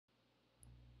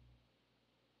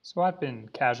So I've been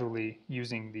casually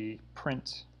using the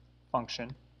print function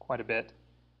quite a bit,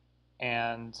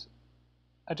 and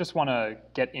I just want to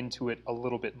get into it a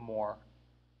little bit more.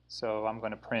 So I'm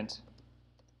going to print,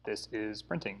 this is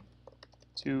printing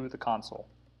to the console.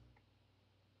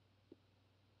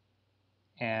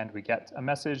 And we get a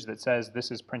message that says this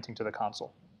is printing to the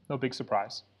console. No big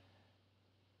surprise.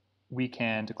 We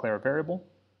can declare a variable,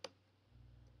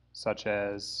 such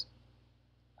as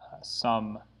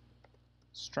some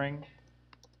string,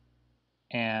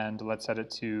 and let's set it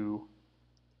to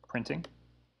printing.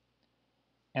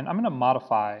 And I'm going to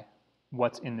modify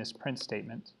what's in this print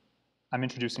statement. I'm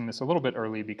introducing this a little bit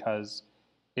early because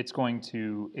it's going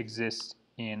to exist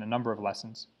in a number of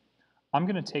lessons. I'm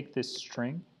going to take this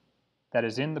string that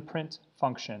is in the print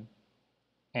function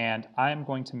and I'm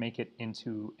going to make it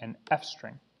into an F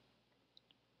string.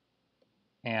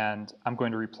 And I'm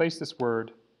going to replace this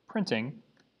word printing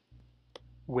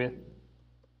with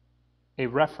a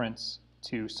reference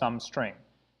to some string.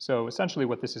 So essentially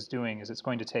what this is doing is it's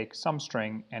going to take some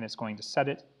string and it's going to set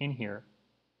it in here.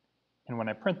 And when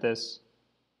I print this,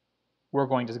 we're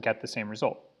going to get the same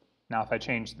result. Now if I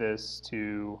change this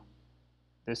to,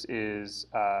 this is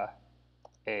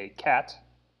a cat.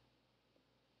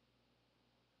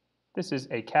 This is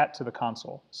a cat to the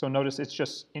console. So notice it's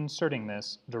just inserting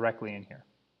this directly in here.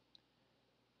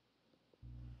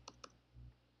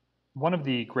 One of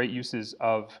the great uses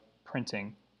of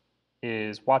printing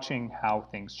is watching how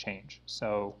things change.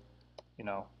 So,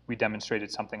 we demonstrated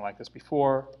something like this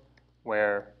before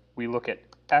where we look at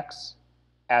X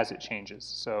as it changes.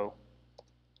 So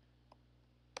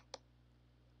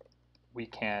we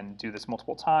can do this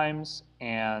multiple times,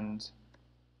 and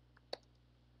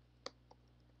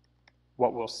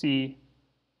what we'll see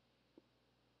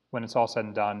when it's all said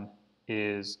and done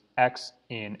is X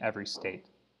in every state.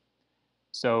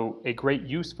 So a great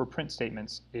use for print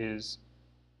statements is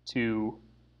to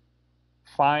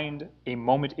find a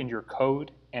moment in your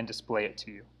code and display it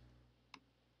to you.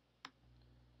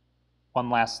 One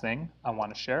last thing I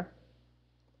want to share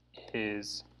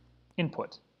is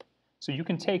input. So you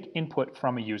can take input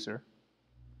from a user,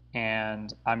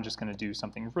 and I'm just going to do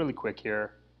something really quick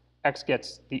here. X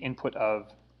gets the input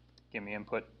of, give me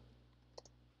input,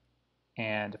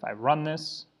 and if I run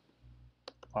this,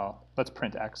 well, let's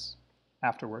print X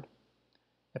afterward.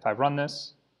 If I run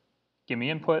this, give me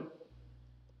input,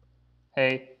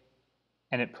 hey,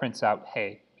 and it prints out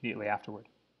hey immediately afterward.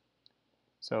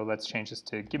 So let's change this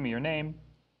to give me your name,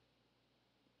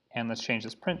 and let's change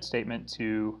this print statement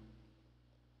to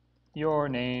your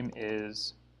name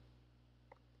is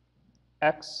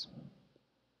X,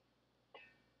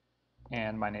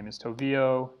 and my name is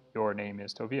Tovio, your name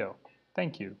is Tovio.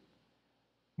 Thank you.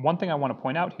 One thing I want to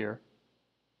point out here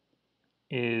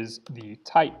is the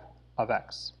type of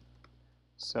X.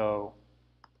 So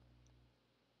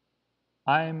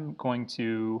I'm going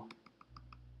to,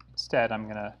 instead I'm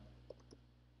going to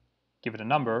give it a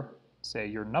number, say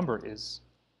your number is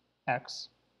X,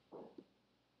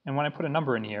 and when I put a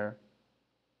number in here,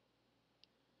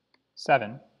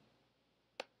 7,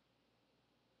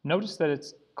 notice that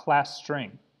it's class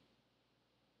string.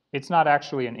 It's not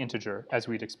actually an integer as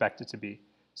we'd expect it to be.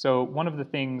 So one of the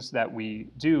things that we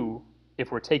do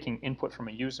if we're taking input from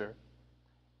a user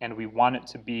and we want it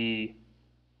to be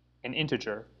an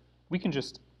integer, we can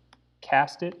just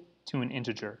cast it to an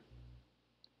integer.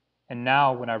 And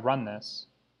now when I run this,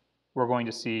 we're going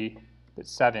to see that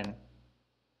 7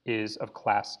 is of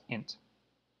class int.